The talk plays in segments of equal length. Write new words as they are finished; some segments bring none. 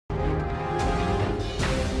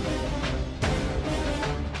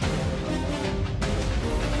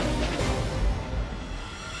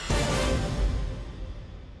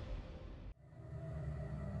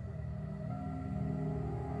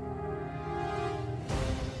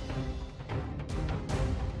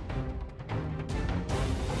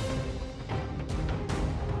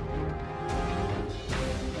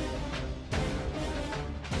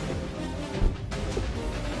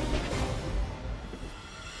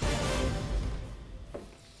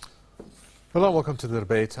Hello and welcome to the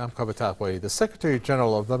debate. I'm Kabatapwe. The Secretary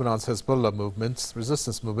General of Lebanon's Hezbollah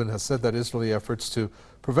resistance movement, has said that Israeli efforts to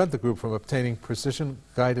prevent the group from obtaining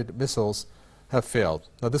precision-guided missiles have failed.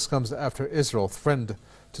 Now, this comes after Israel threatened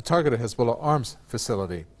to target a Hezbollah arms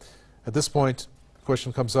facility. At this point, the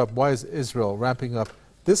question comes up, why is Israel ramping up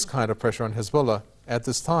this kind of pressure on Hezbollah at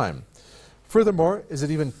this time? Furthermore, is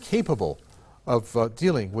it even capable of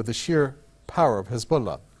dealing with the sheer power of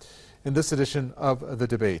Hezbollah? In this edition of the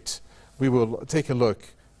debate, we will take a look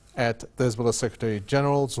at the Hezbollah Secretary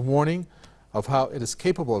General's warning of how it is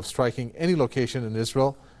capable of striking any location in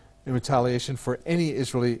Israel in retaliation for any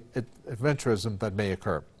Israeli adventurism that may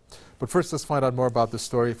occur. But first, let's find out more about this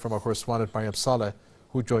story from our correspondent Mariam Saleh,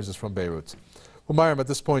 who joins us from Beirut. Well, Mariam, at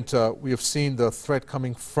this point, we have seen the threat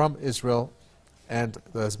coming from Israel, and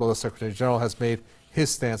the Hezbollah Secretary General has made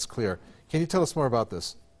his stance clear. Can you tell us more about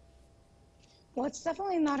this? Well, it's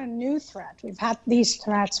definitely not a new threat. We've had these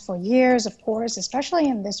threats for years, of course, especially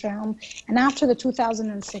in this realm and after the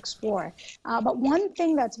 2006 war. But one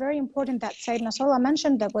thing that's very important that Said Nasrallah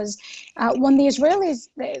mentioned, that was when the Israelis,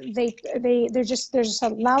 they're just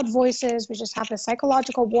loud voices. We just have the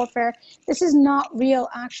psychological warfare. This is not real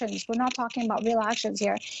actions. We're not talking about real actions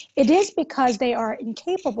here. It is because they are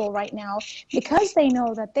incapable right now, because they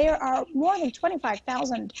know that there are more than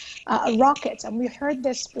 25,000 rockets, and we have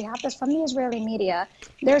this from the Israeli media.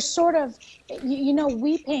 They're sort of,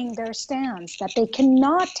 weeping their stance that they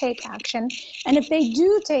cannot take action, and if they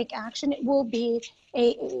do take action, it will be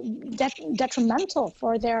detrimental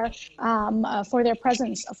for their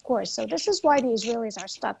presence, of course. So this is why the Israelis are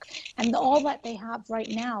stuck, and all that they have right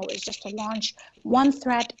now is just to launch one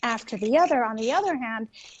threat after the other. On the other hand,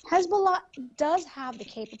 Hezbollah does have the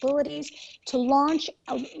capabilities to launch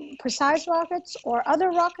precise rockets or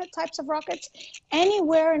other types of rockets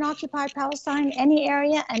anywhere in occupied Palestine, any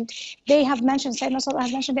area, and they have mentioned, Said Nasrallah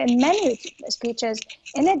has mentioned in many speeches,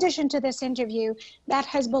 in addition to this interview, that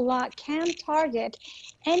Hezbollah can target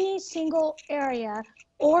any single area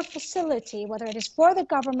or facility, whether it is for the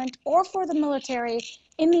government or for the military,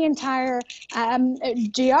 in the entire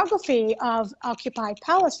geography of occupied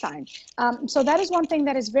Palestine. So that is one thing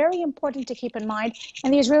that is very important to keep in mind.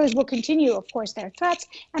 And the Israelis will continue, of course, their threats.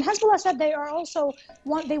 And Hezbollah said they are also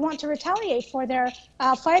want to retaliate for their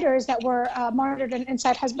fighters that were martyred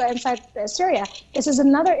inside Syria. This is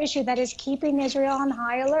another issue that is keeping Israel on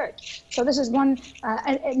high alert. So this is one,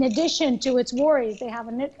 in addition to its worries, they have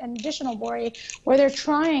an additional worry where they're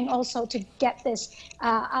trying also to get this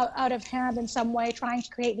out of hand in some way, trying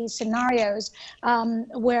to create these scenarios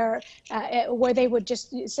where they would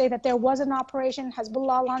just say that there was an operation,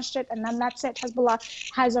 Hezbollah launched it, and then that's it. Hezbollah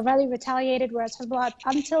has already retaliated, whereas Hezbollah,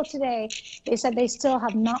 until today, they said they still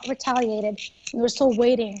have not retaliated, and we're still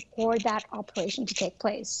waiting for that operation to take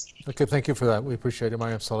place. Okay, thank you for that. We appreciate it.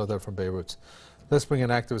 Mariam Saleh there from Beirut. Let's bring in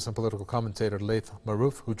activist and political commentator Laith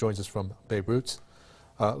Marouf, who joins us from Beirut.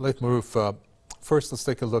 Laith Marouf, first, let's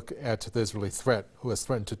take a look at the Israeli threat, who has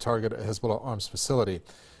threatened to target a Hezbollah arms facility.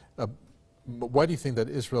 Why do you think that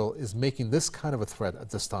Israel is making this kind of a threat at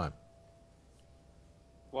this time?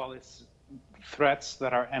 Well, it's threats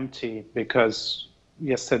that are empty, because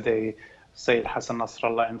yesterday Sayyid Hassan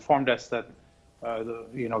Nasrallah informed us that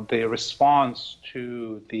the response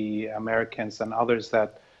to the Americans and others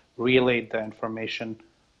that relayed the information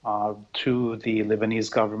to the Lebanese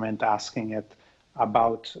government, asking it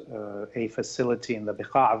about a facility in the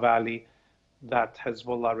Beqa Valley, that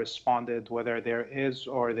Hezbollah responded whether there is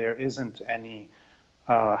or there isn't any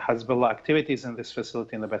Hezbollah activities in this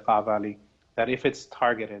facility in the Beqa Valley, that if it's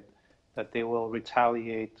targeted, that they will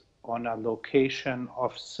retaliate on a location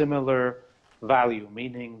of similar value,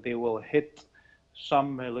 meaning they will hit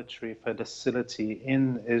some military facility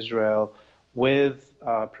in Israel with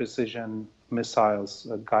precision missiles,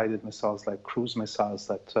 guided missiles like cruise missiles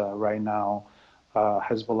that right now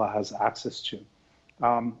Hezbollah has access to.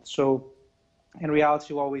 So in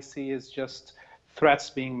reality, what we see is just threats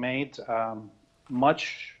being made.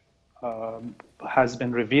 Much has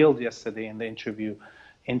been revealed yesterday in the interview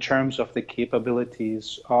in terms of the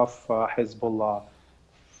capabilities of Hezbollah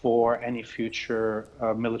for any future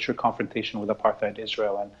military confrontation with apartheid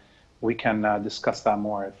Israel. And we can discuss that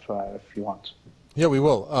more if you want. Yeah, we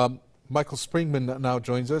will. Michael Springman now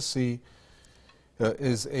joins us. He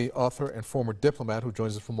is an author and former diplomat who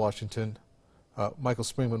joins us from Washington. Michael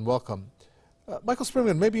Springman, welcome. Michael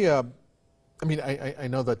Springman, maybe, I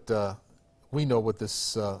know that we know what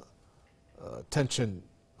this tension,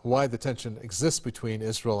 why the tension exists between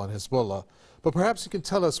Israel and Hezbollah, but perhaps you can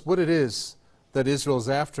tell us what it is that Israel is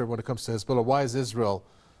after when it comes to Hezbollah. Why is Israel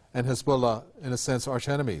and Hezbollah, in a sense, arch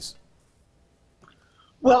enemies?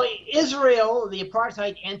 Well, Well, Israel, the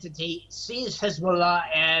apartheid entity, sees Hezbollah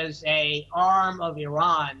as an arm of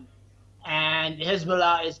Iran, and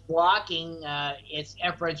Hezbollah is blocking its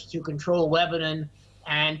efforts to control Lebanon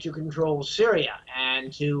and to control Syria,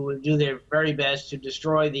 and to do their very best to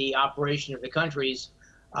destroy the operation of the countries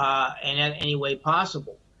in any way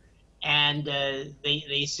possible. And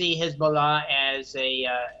they see Hezbollah as a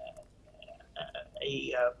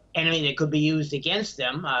enemy that could be used against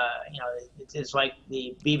them. It's like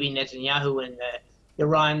the Bibi Netanyahu and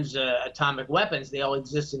Iran's atomic weapons. They all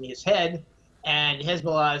exist in his head, and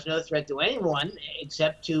Hezbollah is no threat to anyone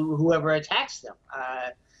except to whoever attacks them.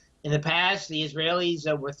 In the past, the Israelis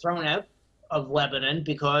were thrown out of Lebanon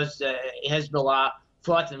because Hezbollah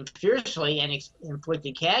fought them fiercely and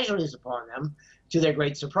inflicted casualties upon them, to their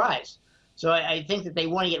great surprise. So I think that they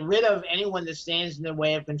want to get rid of anyone that stands in the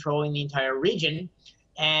way of controlling the entire region.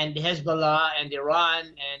 And Hezbollah and Iran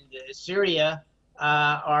and Syria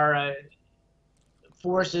are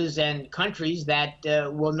forces and countries that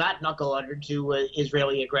will not knuckle under to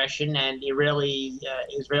Israeli aggression and Israeli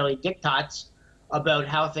diktats about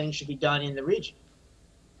how things should be done in the region.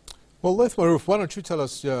 Well, Laith Maruf, why don't you tell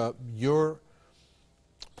us your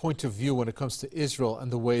point of view when it comes to Israel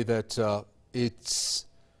and the way that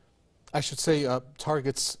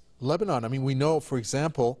targets Lebanon. I mean, we know, for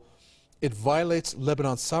example, it violates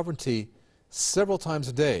Lebanon's sovereignty several times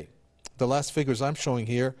a day. The last figures I'm showing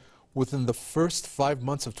here, within the first 5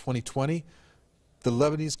 months of 2020, the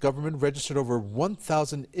Lebanese government registered over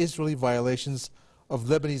 1,000 Israeli violations of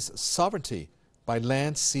Lebanese sovereignty by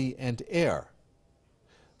land, sea, and air.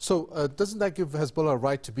 So doesn't that give Hezbollah a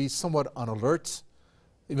right to be somewhat on alert,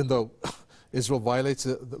 even though Israel violates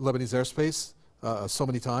the Lebanese airspace so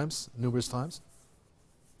many times, numerous times?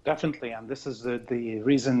 Definitely, and this is the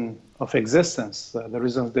reason of existence, the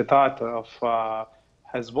reason d'etat of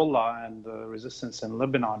Hezbollah and the resistance in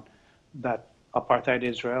Lebanon, that apartheid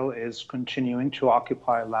Israel is continuing to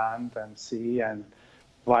occupy land and sea and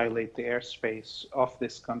violate the airspace of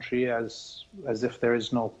this country as if there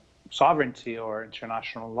is no sovereignty or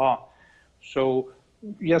international law. So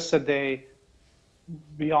yesterday,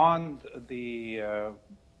 beyond the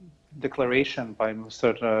declaration by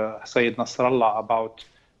Mr. Sayyid Nasrallah about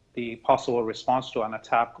the possible response to an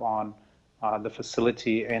attack on the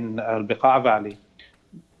facility in Al-Biqa Valley,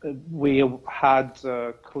 we had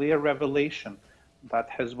clear revelation that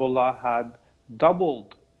Hezbollah had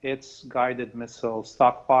doubled its guided missile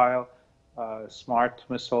stockpile, smart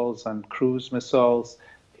missiles and cruise missiles,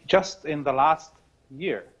 just in the last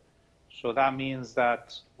year. So that means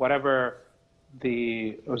that whatever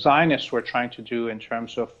the Zionists were trying to do in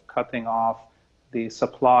terms of cutting off the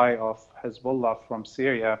supply of Hezbollah from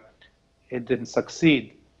Syria, it didn't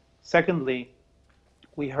succeed. Secondly,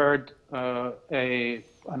 we heard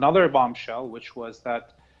another bombshell, which was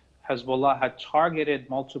that Hezbollah had targeted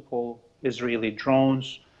multiple Israeli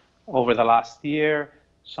drones over the last year.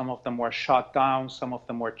 Some of them were shot down, some of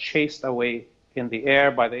them were chased away in the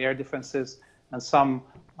air by the air defenses, and some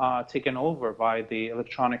taken over by the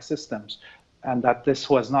electronic systems, and that this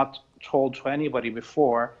was not told to anybody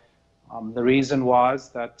before. The reason was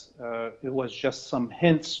that it was just some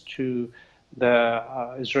hints to the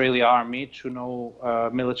Israeli army to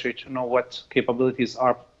know, military to know what capabilities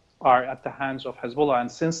are at the hands of Hezbollah.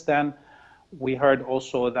 And since then, we heard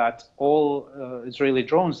also that all Israeli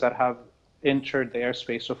drones that have entered the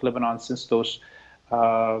airspace of Lebanon since those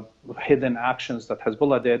hidden actions that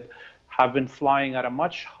Hezbollah did have been flying at a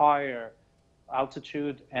much higher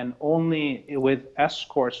altitude and only with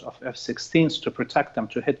escorts of F-16s to protect them,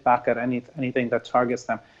 to hit back at anything that targets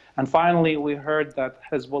them. And finally, we heard that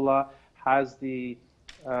Hezbollah has the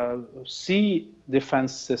sea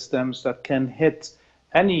defense systems that can hit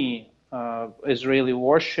any Israeli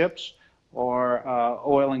warships or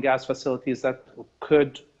oil and gas facilities that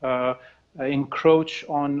could encroach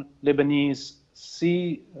on Lebanese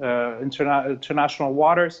sea, international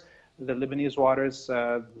waters, the Lebanese waters,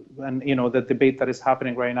 and the debate that is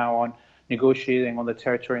happening right now on negotiating on the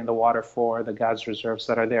territory and the water for the gas reserves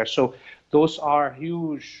that are there. So those are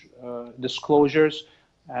huge disclosures,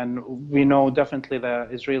 and we know definitely the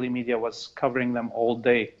Israeli media was covering them all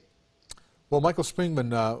day. Well, Michael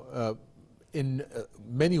Springman, in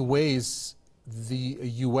many ways, the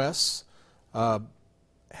U.S.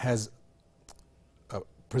 has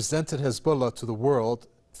presented Hezbollah to the world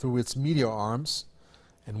through its media arms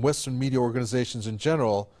and Western media organizations in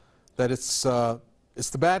general, that it's the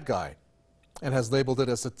bad guy, and has labeled it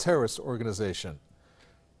as a terrorist organization.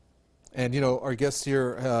 And our guest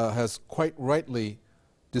here has quite rightly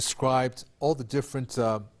described all the different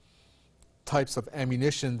types of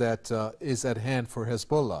ammunition that is at hand for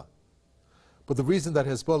Hezbollah. But the reason that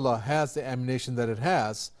Hezbollah has the ammunition that it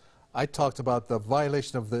has, I talked about the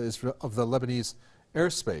violation of the Lebanese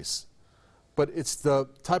airspace. But it's the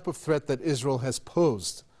type of threat that Israel has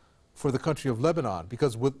posed for the country of Lebanon,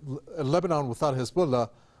 because Lebanon without Hezbollah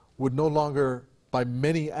would no longer, by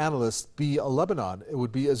many analysts, be a Lebanon. It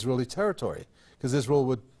would be Israeli territory, because Israel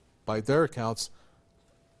would, by their accounts,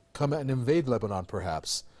 come and invade Lebanon,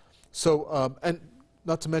 perhaps. So, and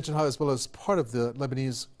not to mention how Hezbollah is part of the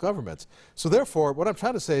Lebanese government. So therefore, what I'm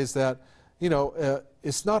trying to say is that, you know,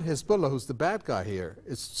 it's not Hezbollah who's the bad guy here.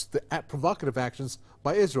 It's the provocative actions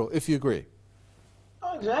by Israel, if you agree.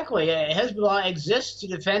 Oh, exactly. Hezbollah exists to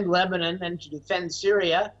defend Lebanon and to defend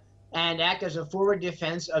Syria and act as a forward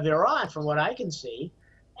defense of Iran, from what I can see.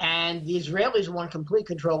 And the Israelis want complete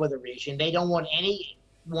control of the region. They don't want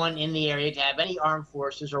anyone in the area to have any armed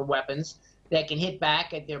forces or weapons that can hit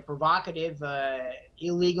back at their provocative,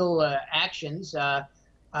 illegal actions that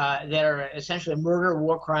are essentially murder,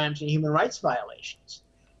 war crimes, and human rights violations.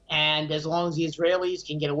 And as long as the Israelis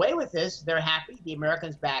can get away with this, they're happy. The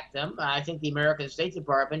Americans back them. I think the American State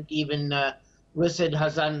Department even listed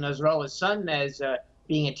Hassan Nasrallah's son as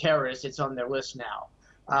being a terrorist. It's on their list now.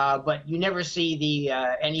 But you never see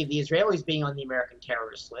any of the Israelis being on the American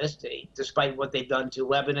terrorist list, despite what they've done to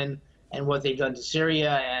Lebanon and what they've done to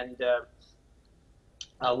Syria and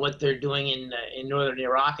what they're doing in northern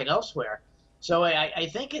Iraq and elsewhere. So I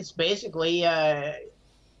think it's basically the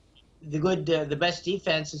best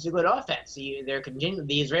defense is a good offense. The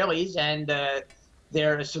Israelis and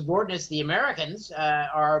their subordinates, the Americans,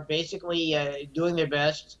 are basically doing their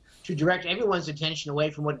best to direct everyone's attention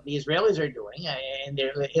away from what the Israelis are doing and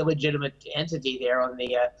their illegitimate entity there on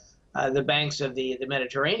the banks of the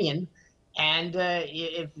Mediterranean. And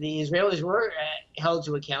if the Israelis were held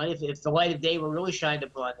to account, if the light of day were really shined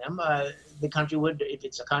upon them, the country would, if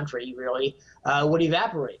it's a country really, would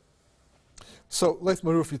evaporate. So, Laith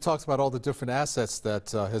Marouf, you talked about all the different assets that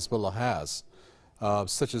Hezbollah has,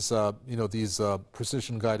 such as you know, these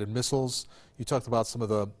precision-guided missiles. You talked about some of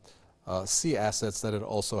the sea assets that it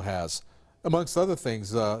also has, amongst other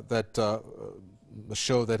things that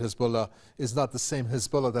show that Hezbollah is not the same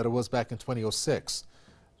Hezbollah that it was back in 2006.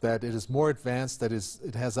 That it is more advanced, that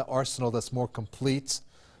it has an arsenal that's more complete,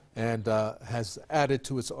 and has added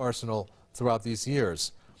to its arsenal throughout these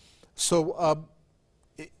years. So,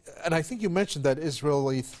 and I think you mentioned that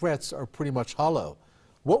Israeli threats are pretty much hollow.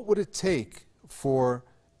 What would it take for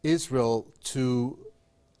Israel to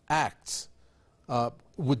act?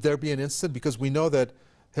 Would there be an instant? Because we know that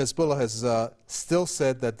Hezbollah has still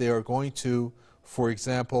said that they are going to, for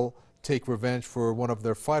example, take revenge for one of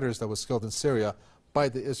their fighters that was killed in Syria by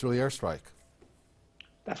the Israeli airstrike.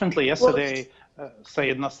 Definitely. Yesterday,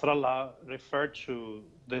 Sayyid Nasrallah referred to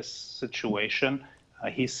this situation.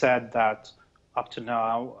 He said that up to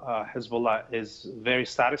now, Hezbollah is very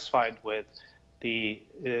satisfied with the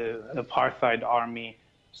apartheid army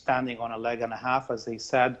standing on a leg and a half, as they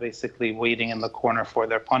said, basically waiting in the corner for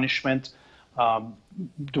their punishment,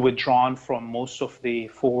 withdrawn from most of the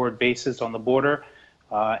forward bases on the border,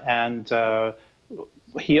 and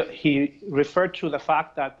he referred to the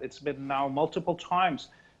fact that it's been now multiple times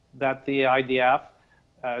that the IDF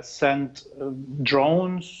sent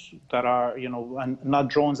drones that are, you know, and not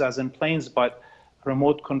drones as in planes, but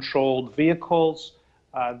remote-controlled vehicles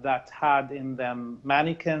that had in them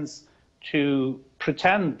mannequins to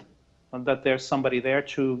pretend that there's somebody there,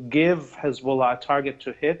 to give Hezbollah a target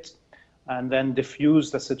to hit and then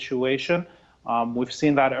diffuse the situation. We've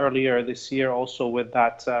seen that earlier this year also with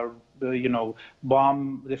that you know,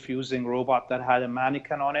 bomb diffusing robot that had a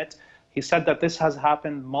mannequin on it. He said that this has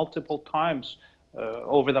happened multiple times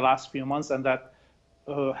over the last few months, and that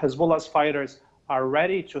Hezbollah's fighters are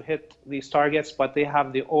ready to hit these targets, but they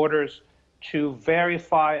have the orders to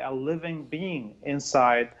verify a living being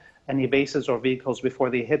inside any bases or vehicles before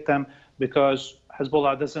they hit them, because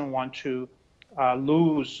Hezbollah doesn't want to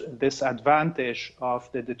lose this advantage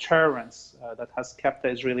of the deterrence that has kept the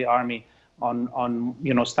Israeli army on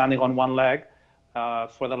you know, standing on one leg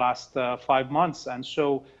for the last 5 months. And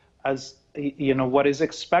so, as you know, what is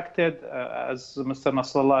expected, as Mr.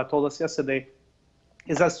 Nasrallah told us yesterday,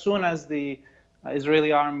 is as soon as the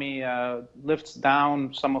Israeli army lifts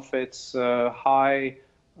down some of its high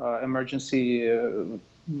emergency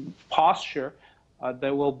posture,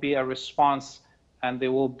 there will be a response, and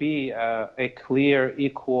there will be a clear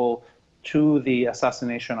equal to the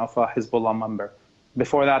assassination of a Hezbollah member.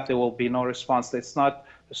 Before that, there will be no response. It's not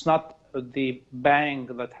the bang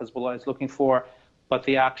that Hezbollah is looking for, but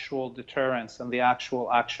the actual deterrence and the actual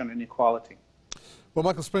action and equality. Well,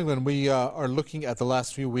 Michael Springman, we are looking at the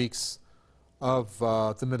last few weeks of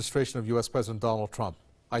the administration of U.S. President Donald Trump,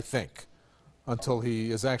 I think. until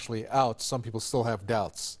he is actually out, some people still have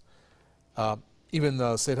doubts.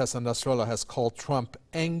 Even Sayyid Hassan Nasrallah has called Trump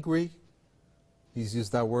angry. He's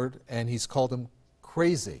used that word, and he's called him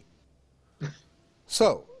crazy.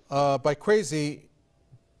 So, by crazy,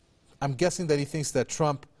 I'm guessing that he thinks that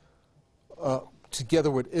Trump,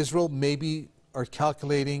 together with Israel, maybe are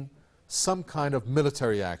calculating some kind of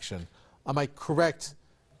military action. Am I correct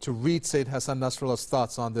to read Sayyid Hassan Nasrallah's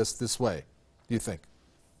thoughts on this way, do you think?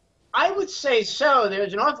 I would say so.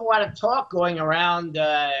 There's an awful lot of talk going around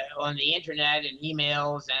on the internet and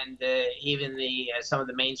emails and even some of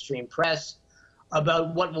the mainstream press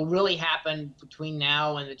about what will really happen between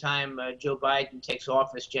now and the time Joe Biden takes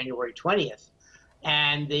office January 20th.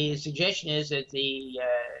 And the suggestion is that the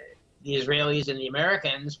Israelis and the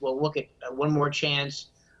Americans will look at one more chance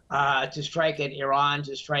to strike at Iran,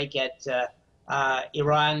 to strike at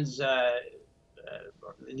Iran's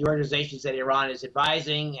the organizations that Iran is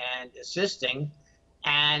advising and assisting,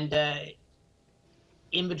 and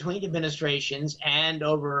in between administrations and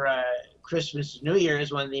over Christmas and New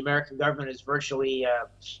Year's, when the American government is virtually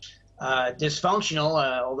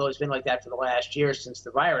dysfunctional, although it's been like that for the last year since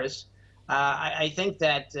the virus, I think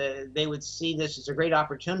that they would see this as a great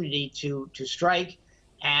opportunity to strike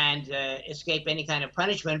and escape any kind of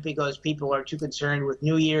punishment, because people are too concerned with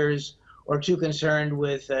New Year's or too concerned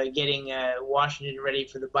with getting Washington ready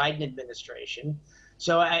for the Biden administration.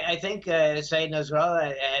 So I think Sayyid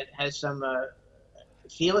Nasrallah has some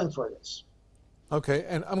feeling for this. Okay,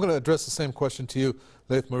 and I'm going to address the same question to you,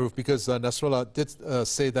 Laith Marouf, because Nasrallah did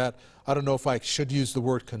say that, I don't know if I should use the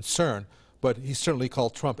word concern, but he certainly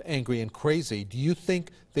called Trump angry and crazy. Do you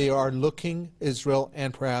think they are looking, Israel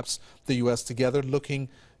and perhaps the U.S. together, looking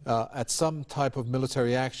at some type of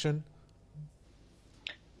military action?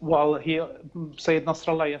 Well, Sayyid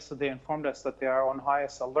Nasrallah yesterday informed us that they are on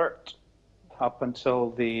highest alert up until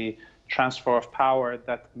the transfer of power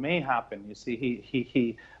that may happen. You see,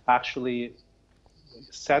 he actually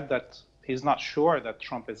said that he's not sure that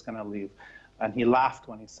Trump is going to leave, and he laughed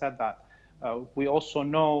when he said that. We also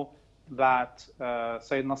know that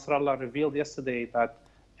Sayyid Nasrallah revealed yesterday that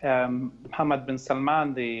Mohammed bin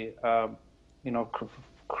Salman, the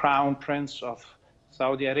crown prince of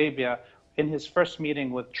Saudi Arabia, in his first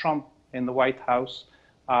meeting with Trump in the White House,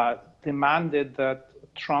 demanded that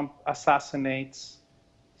Trump assassinates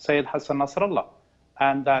Sayyid Hassan Nasrallah,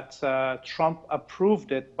 and that Trump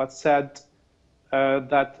approved it, but said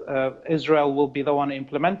that Israel will be the one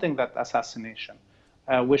implementing that assassination,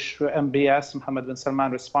 which MBS, Mohammed bin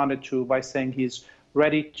Salman, responded to by saying he's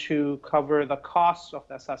ready to cover the costs of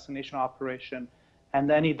the assassination operation and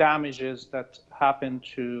any damages that happen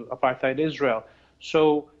to apartheid Israel.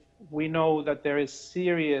 So we know that there is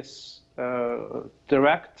serious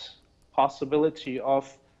direct possibility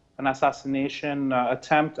of an assassination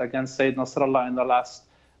attempt against Sayyid Nasrallah in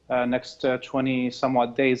the next 20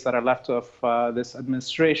 somewhat days that are left of this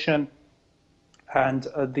administration. And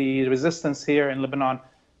the resistance here in Lebanon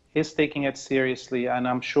is taking it seriously, and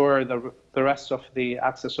I'm sure the rest of the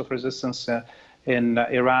axis of resistance in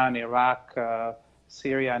Iran, Iraq,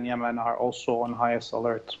 Syria, and Yemen are also on highest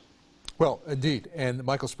alert. Well, indeed. And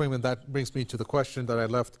Michael Springman, that brings me to the question that I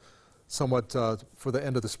left somewhat for the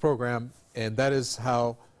end of this program, and that is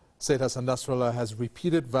how Sayyid Hassan Nasrallah has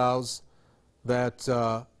repeated vows that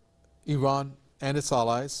Iran and its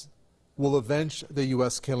allies will avenge the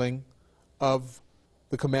U.S. killing of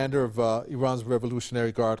the commander of Iran's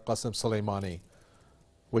Revolutionary Guard, Qasem Soleimani,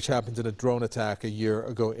 which happened in a drone attack a year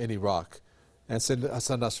ago in Iraq. And Sayyid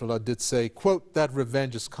Hassan Nasrallah did say, quote, that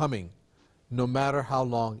revenge is coming, no matter how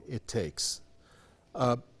long it takes.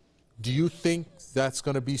 Do you think that's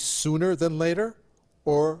going to be sooner than later,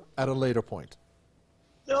 or at a later point?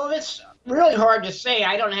 No, it's really hard to say.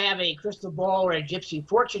 I don't have a crystal ball or a gypsy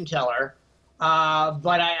fortune teller,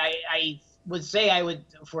 but I would say I would,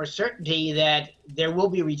 for certainty, that there will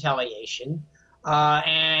be retaliation,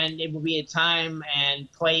 and it will be a time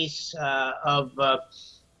and place of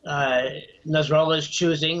Nasrallah's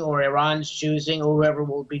choosing, or Iran's choosing, or whoever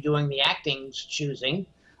will be doing the acting's choosing.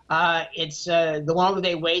 It's the longer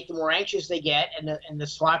they wait, the more anxious they get, and the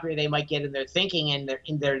sloppier they might get in their thinking and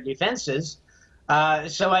in their defenses.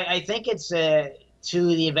 So I think it's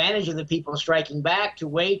to the advantage of the people striking back to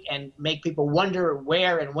wait and make people wonder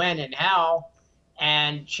where and when and how,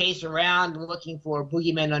 and chase around looking for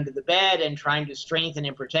boogeymen under the bed and trying to strengthen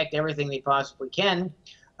and protect everything they possibly can,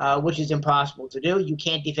 which is impossible to do. You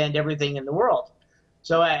can't defend everything in the world.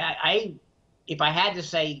 So if I had to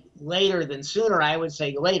say later than sooner, I would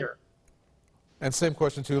say later. And same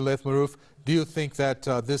question to you, Laith Marouf. Do you think that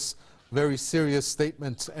this very serious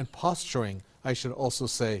statement and posturing, I should also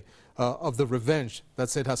say, of the revenge that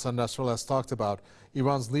Sayyid Hassan Nasrallah has talked about.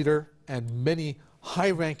 Iran's leader and many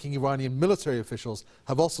high-ranking Iranian military officials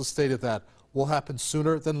have also stated that will happen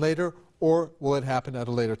sooner than later, or will it happen at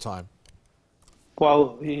a later time?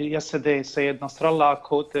 Well, yesterday Sayyid Nasrallah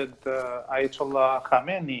quoted Ayatollah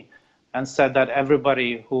Khamenei and said that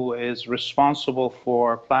everybody who is responsible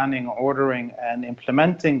for planning, ordering, and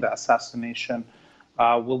implementing the assassination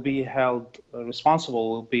will be held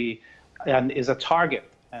responsible, will be, and is a target,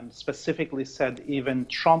 and specifically said even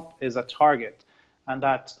Trump is a target, and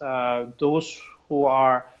that those who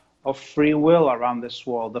are of free will around this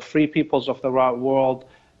world, the free peoples of the world,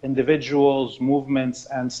 individuals, movements,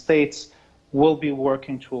 and states will be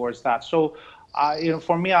working towards that. So,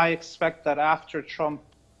 for me, I expect that after Trump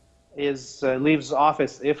leaves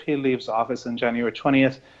office, if he leaves office on January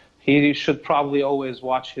 20th, he should probably always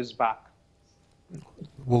watch his back.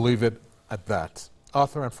 We'll leave it at that.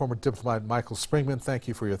 Author and former diplomat Michael Springman, thank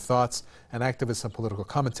you for your thoughts. And activist and political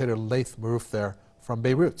commentator Laith Maroof there from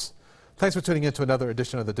Beirut. Thanks for tuning in to another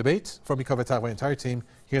edition of The Debate. From me, the entire team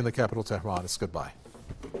here in the capital, Tehran, it's goodbye.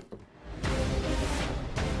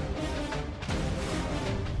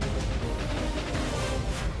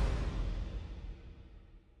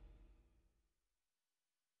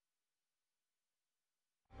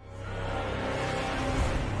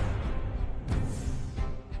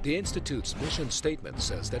 The Institute's mission statement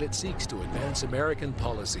says that it seeks to advance American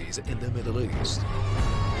policies in the Middle East.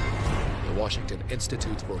 The Washington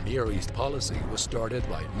Institute for Near East Policy was started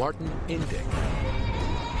by Martin Indyk.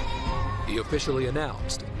 He officially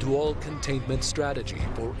announced dual containment strategy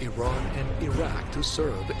for Iran and Iraq to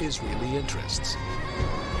serve Israeli interests.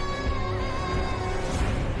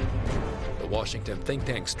 The Washington think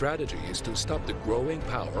tank strategy is to stop the growing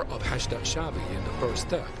power of Hashd al-Shaabi in the first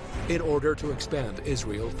step in order to expand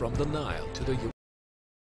Israel from the Nile to the